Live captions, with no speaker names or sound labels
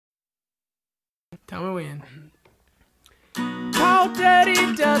Tell me when. Tall,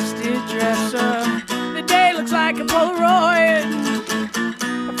 dirty, dusty dresser. The day looks like a Polaroid.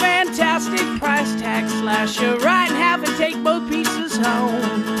 A fantastic price tag slasher. Right in half and take both pieces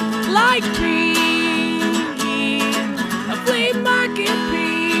home. Like beans, a flea market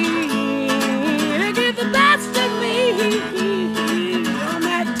bean. To get the best of me on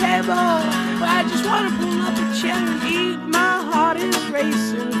that table. I just want to pull up a chair and eat. My heart is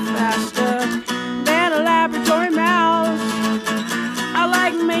racing faster than a laboratory mouse. I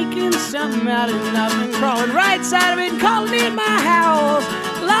like making something out of nothing, crawling right side of it and calling it my house.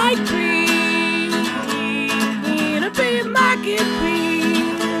 Like being a big market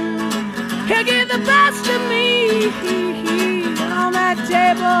bean. He'll get the best of me on that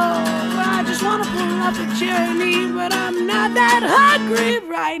table. I just want to pull up a chair and eat, but I'm not that hungry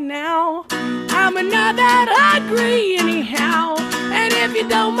right now. I'm not that hungry anyhow. And if you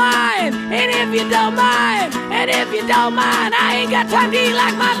don't mind, and if you don't mind, and if you don't mind, I ain't got time to eat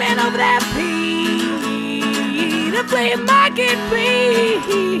like my man over there, Pete. The flea market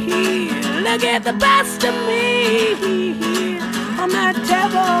Pete. Look at the best of me on that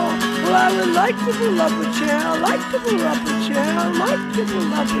table. Well, I would like to pull up a chair, like to pull up a chair, like to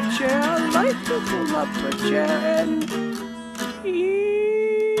pull up a chair, like to pull up a chair and eat.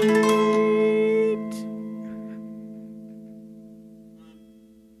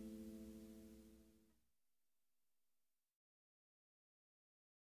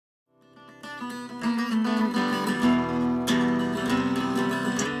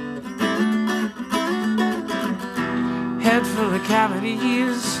 Head full of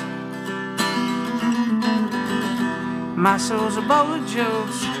cavities. My soul's a bowl of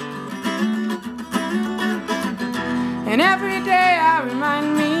jokes. And every day I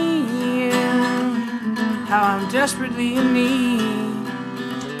remind me how I'm desperately in need.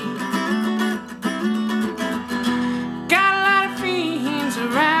 Got a lot of fiends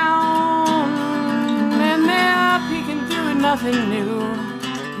around, and they're peeking through nothing new.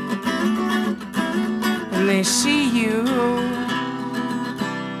 And they see you.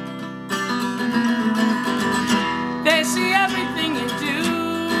 They see everything you do.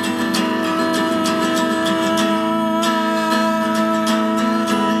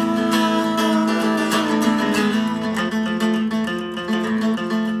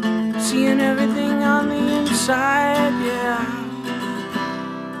 Seeing everything on the inside, yeah.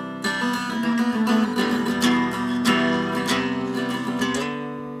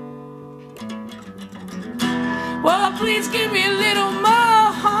 Well, please give me a little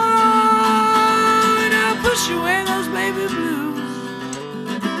more, and I'll push away those baby blues.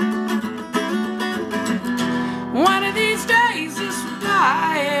 One of these days this will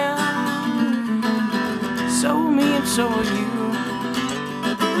die. So will me and so will you.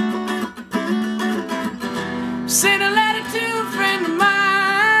 Send a letter to a friend of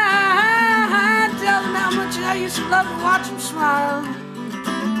mine. Tell him how much I used to love to watch him smile.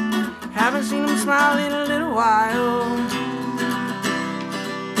 Haven't seen him smile in a little while.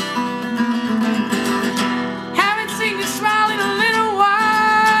 Haven't seen you smile in a little while.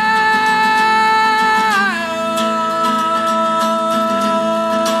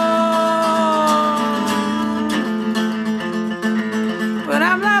 But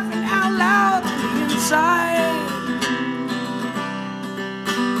I'm laughing out loud on the inside.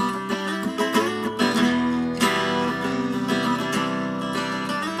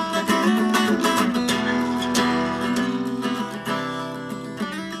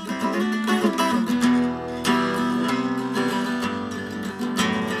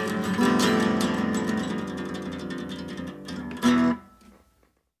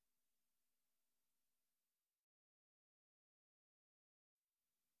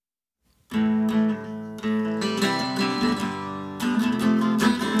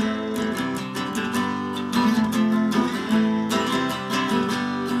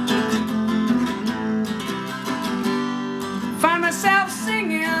 Find myself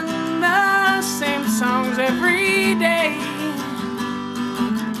singing the same songs every day.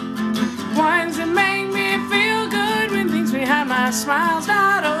 Ones that make me feel good when things behind my smile's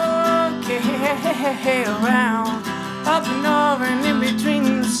not okay. Around, up and over and in between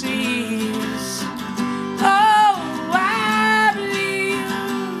the seas. Oh, I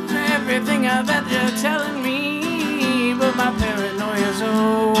believe everything I bet you're telling me, but my paranoia's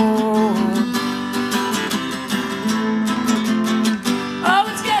old. Oh,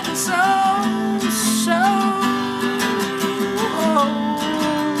 it's getting so old.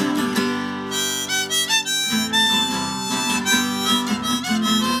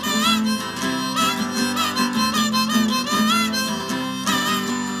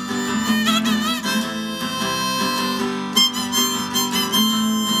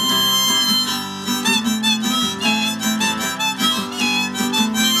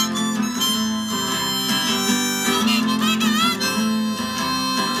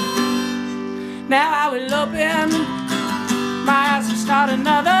 Now I will open my eyes and start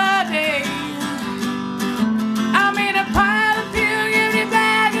another day. I'm in a pile of pilgrim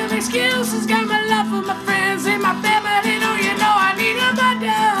bag of excuses. Got my love for my friends and my family. No, you know I need them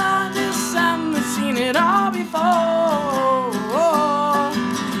undone. This sun has seen it all before.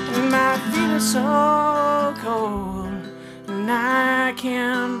 And my feet are so cold, and I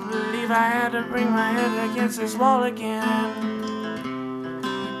can't believe I had to bring my head against this wall again.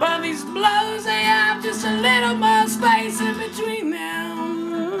 But these blows, they have just a little more space in between them.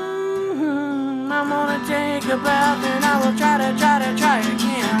 I'm gonna take a breath and I will try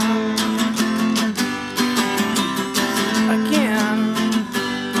again. Again,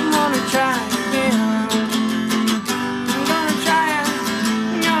 I'm gonna try again. I'm gonna try it,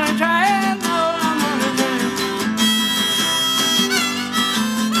 I'm gonna try it, no, I'm gonna try it.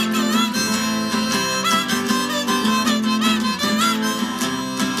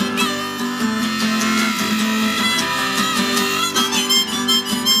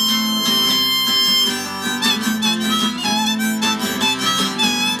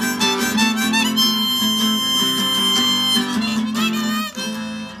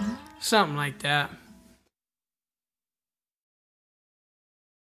 Something like that.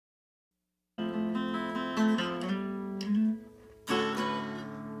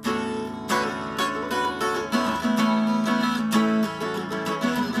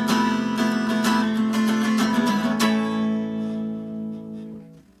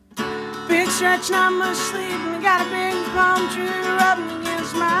 Big stretch, not much sleep, and I got a big palm tree rubbing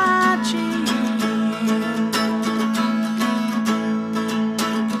against my cheek.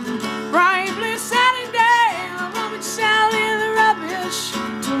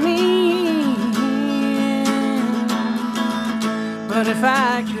 But if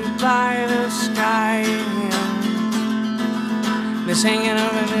I could buy the sky, that's hanging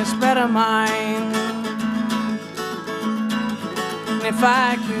over this bed of mine, and if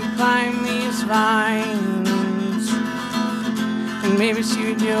I could climb these vines and maybe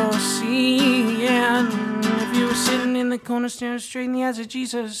see what you'll see, and if you were sitting in the corner staring straight in the eyes of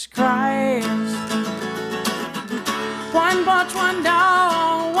Jesus Christ. One porch, one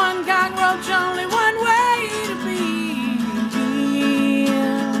dog, one cockroach, only one way to be.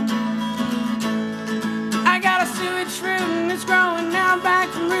 I got a sewage fruit and it's growing out back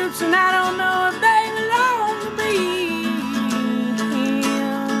from roots, and I don't know if they belong to me.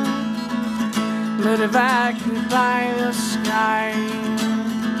 But if I could buy the sky,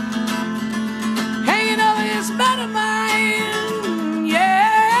 hanging over this bed of mine,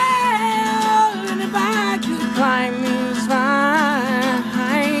 yeah, and if I could climb these vines,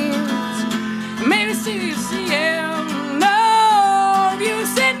 maybe see him. No, if you were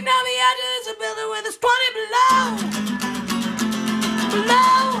sitting on the edge of this building with us 20 below,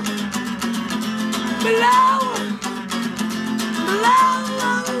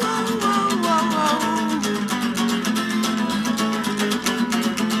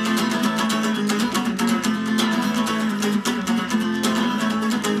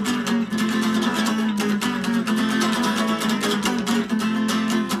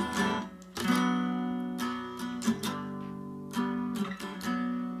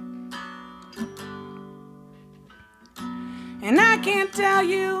 and I can't tell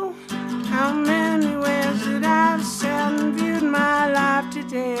you how many ways that I've sat and viewed my life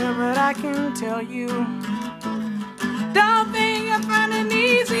today, but I can tell you, don't think I find an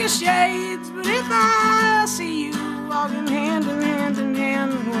easier shades. But if I see you walking hand in hand in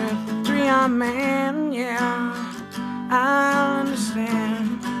hand with a three-armed man, yeah, I'll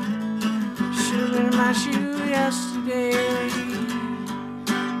understand. Should've been in my shoe yesterday.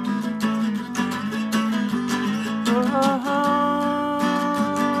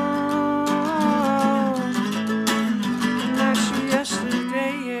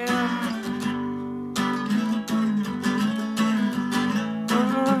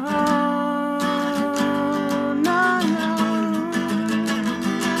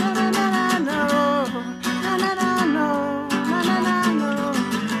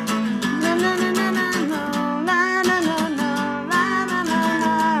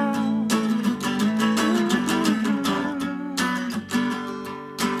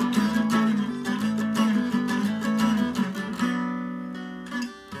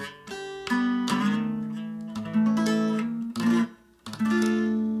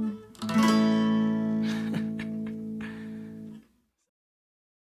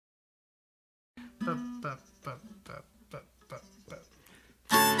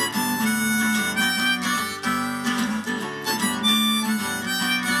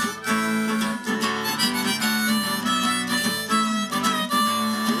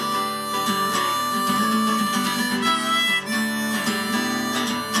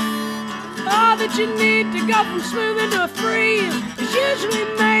 what you need to go from smooth into a freeze is usually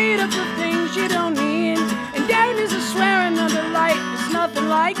made up of things you don't need. And down is a swearing under light, it's nothing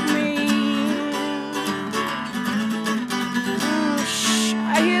like me. Shh,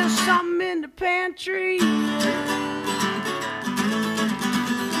 I hear something in the pantry.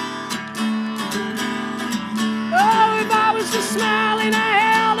 Oh, if I was just smiling, I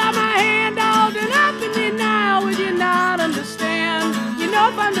held out my hand, holding up in denial. Would you not understand? You know,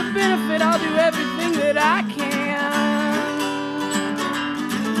 if I'm the benefit, I'll do everything that I can.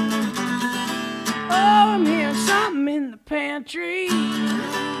 Oh, I'm hearing something in the pantry.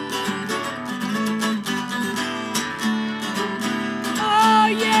 Oh,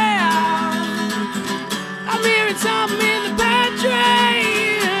 yeah. I'm hearing something in the pantry.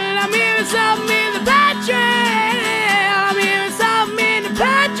 I'm hearing something in the pantry. I'm hearing something in the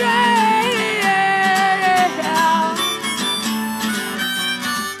pantry.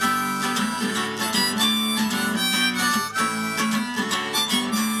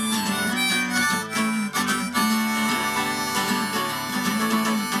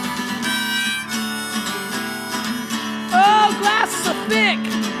 Oh, glasses are thick,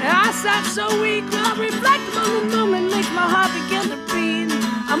 and eyesight so weak. Well, I'm reflective on the moment, makes my heart begin to beat.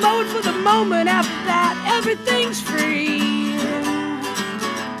 I'm owed for the moment, after that, everything's free.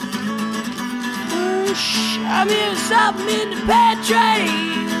 Shh, I'm hearing something in the pantry.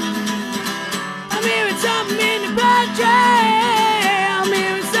 I'm hearing something in the pantry. I'm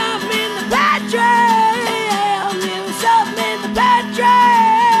hearing something in the pantry. I'm hearing something in the pantry.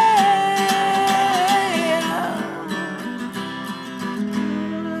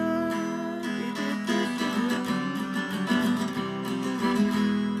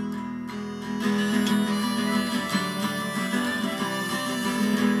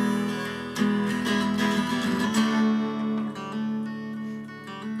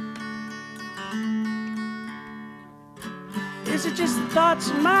 Is it just the thoughts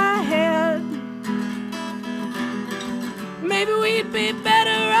in my head? Maybe we'd be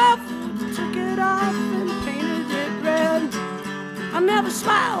better off if we took it off and painted it red. I'll never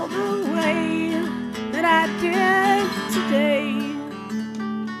smile the way that I did today.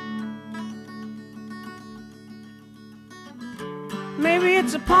 Maybe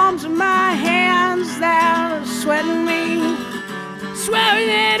it's the palms of my hands that are sweating me, swearing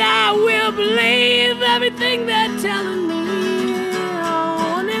that I will believe everything they're telling me.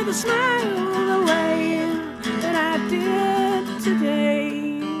 Oh, I'll never smile the way that I did today.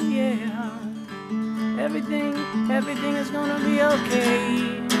 Yeah, everything is gonna be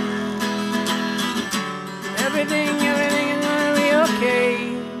okay. Everything is gonna be okay.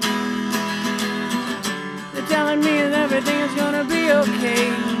 They're telling me that everything is gonna be okay.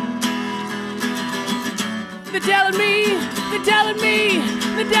 They're telling me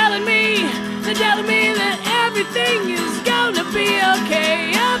that everything is gonna be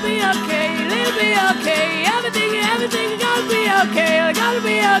okay. I'll be okay, it'll be okay. Everything is gonna be okay. It's gonna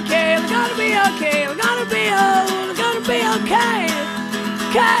be okay. It's gonna be okay. It's gonna be okay.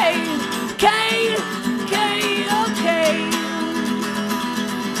 Okay.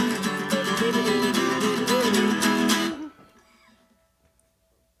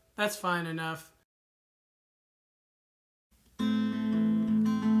 That's fine enough.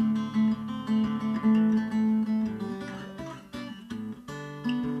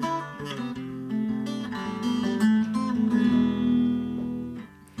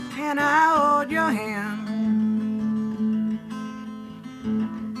 Can I hold your hand?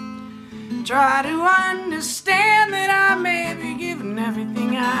 Try to understand that I may be giving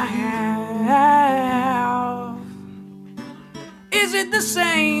everything I have. Is it the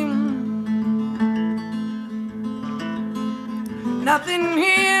same? Nothing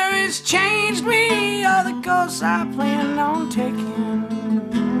here has changed me or the course I plan on taking.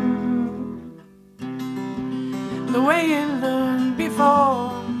 The way it looked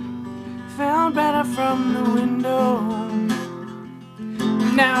before felt better from the window.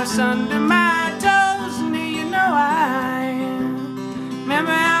 Now it's under my toes, and you know I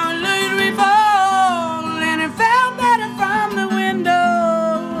remember how it looked before, and it felt better from the window.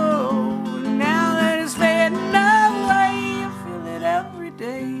 Now that it's fading away, I feel it every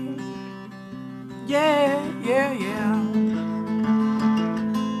day. Yeah.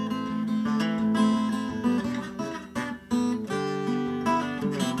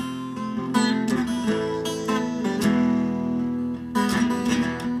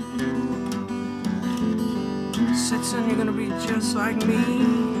 Said, son, you're gonna be just like me.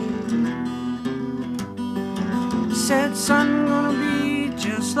 Said, son, gonna be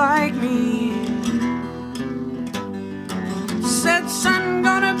just like me. Said, son,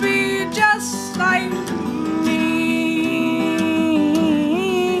 gonna be just like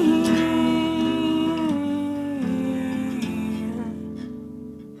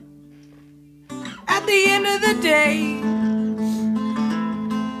at the end of the day,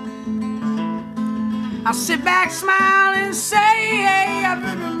 I'll sit back, smile, and say, hey, I've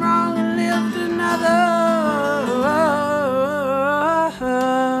been wrong and lived another.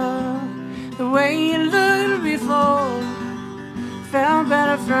 The way you looked before felt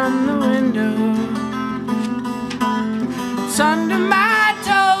better from the window. It's under my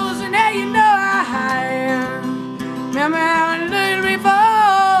toes, and hey, you know I remember how it looked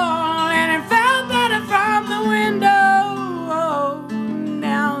before, and it felt better from the window.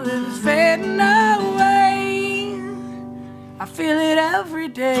 Now that it's fading away, I feel it every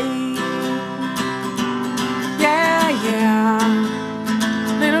day. Yeah, yeah.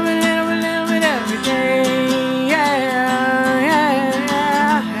 Little bit every day. Yeah, yeah,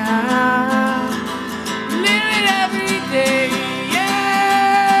 yeah, yeah. Little bit every day. Yeah,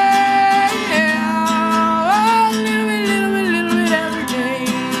 yeah. Oh, little bit every day.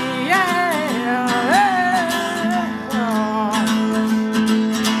 Yeah, yeah.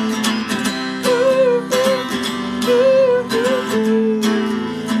 Ooh, ooh, ooh,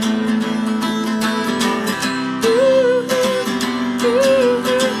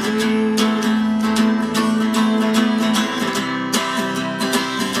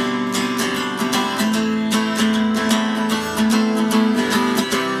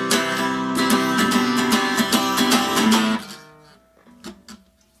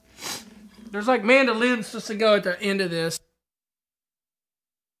 There's like mandolins just to go at the end of this.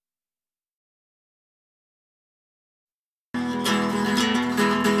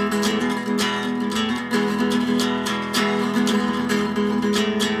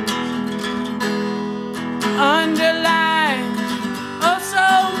 Underline, oh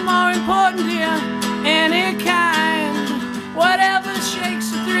so more important, dear, any kind, whatever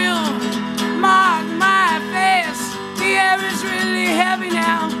shakes the thrill, mark my face, the air is really heavy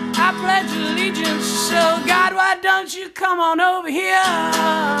now, I pledge allegiance, so God, why don't you come on over here?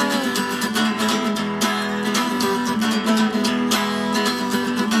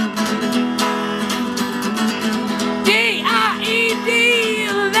 D-I-E-D,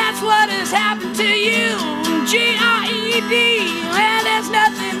 that's what has happened to you. G-I-E-D, and there's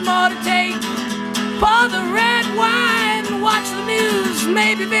nothing more to take. Pour the red wine, watch the news,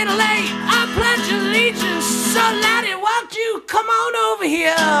 maybe ventilate. I pledge allegiance, so laddie, won't you come on over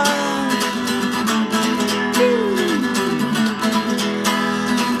here?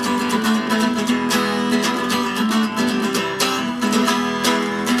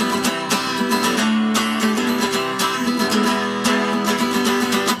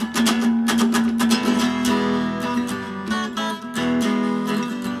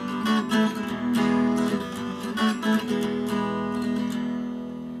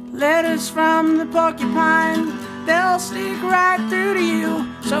 Letters from the Porcupine, they'll stick right through to you,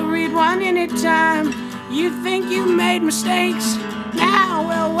 so read one anytime. You think you made mistakes, now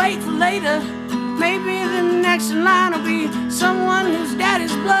well wait for later. Maybe the next in line will be someone whose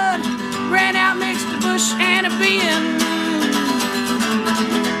daddy's blood ran out mixed a bush and a bean.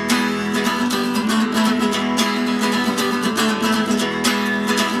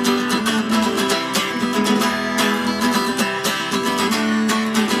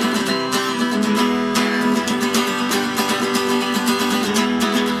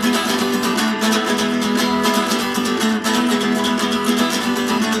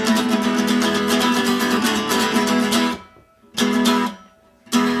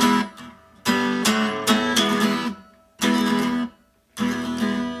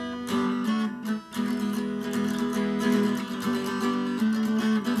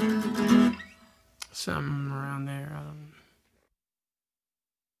 Something around there. I don't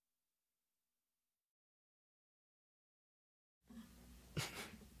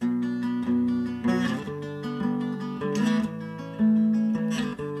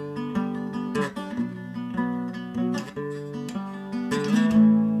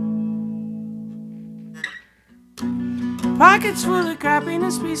know. Pockets full of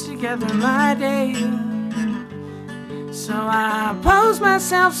crappiness pieced together my day. So I pose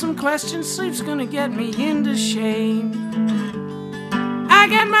myself some questions, sleep's gonna get me into shame. I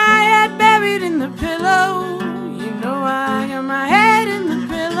got my head buried in the pillow, you know I got my head in the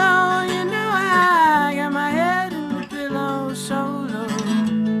pillow, you know I got my head in the pillow so low.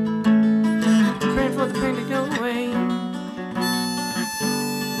 Praying for the pain to go away.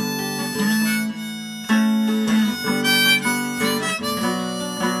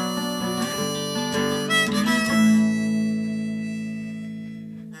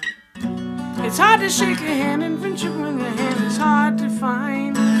 It's hard to shake a hand, and friendship with a hand is hard to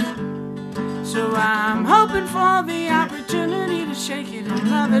find. So I'm hoping for the opportunity to shake it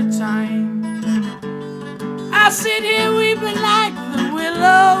another time. sit here weeping like the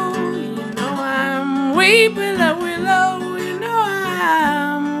willow. You know I'm weeping like willow.